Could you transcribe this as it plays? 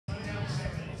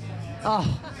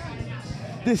Oh,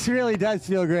 this really does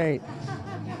feel great.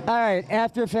 All right,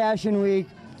 after Fashion Week,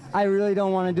 I really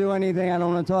don't want to do anything. I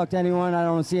don't want to talk to anyone. I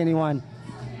don't want to see anyone.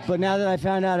 But now that I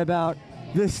found out about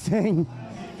this thing,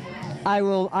 I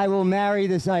will marry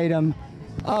this item.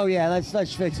 Oh yeah, let's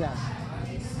fix that.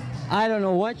 I don't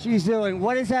know what she's doing.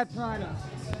 What is that product?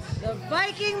 The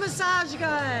Viking massage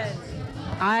gun.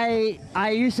 I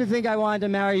used to think I wanted to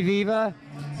marry Viva.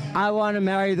 I want to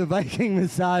marry the Viking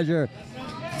massager.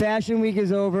 Fashion Week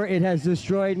is over. It has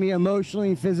destroyed me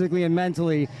emotionally, physically, and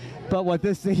mentally. But what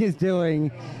this thing is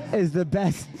doing is the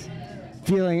best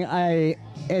feeling.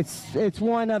 It's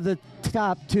one of the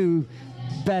top 2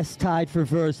 best tied for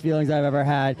first feelings I've ever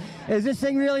had. Is this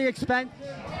thing really expensive?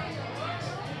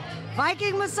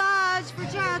 Viking massage for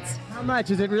Jets. How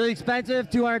much? Is it really expensive?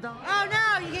 $200? Oh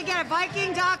no, you can get it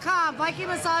Viking.com,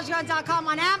 VikingMassageGun.com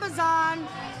on Amazon.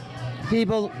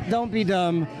 People, don't be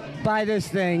dumb. Buy this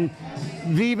thing.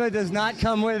 Viva does not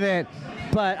come with it,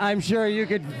 but I'm sure you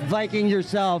could Viking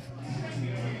yourself.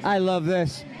 I love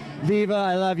this. Viva,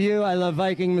 I love you. I love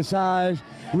Viking massage.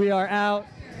 We are out.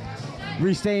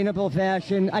 Restainable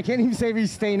fashion. I can't even say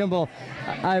restainable.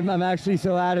 I'm actually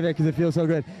so out of it because it feels so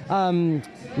good.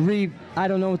 I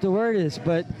don't know what the word is,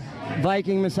 but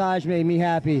Viking massage made me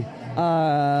happy.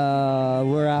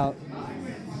 We're out.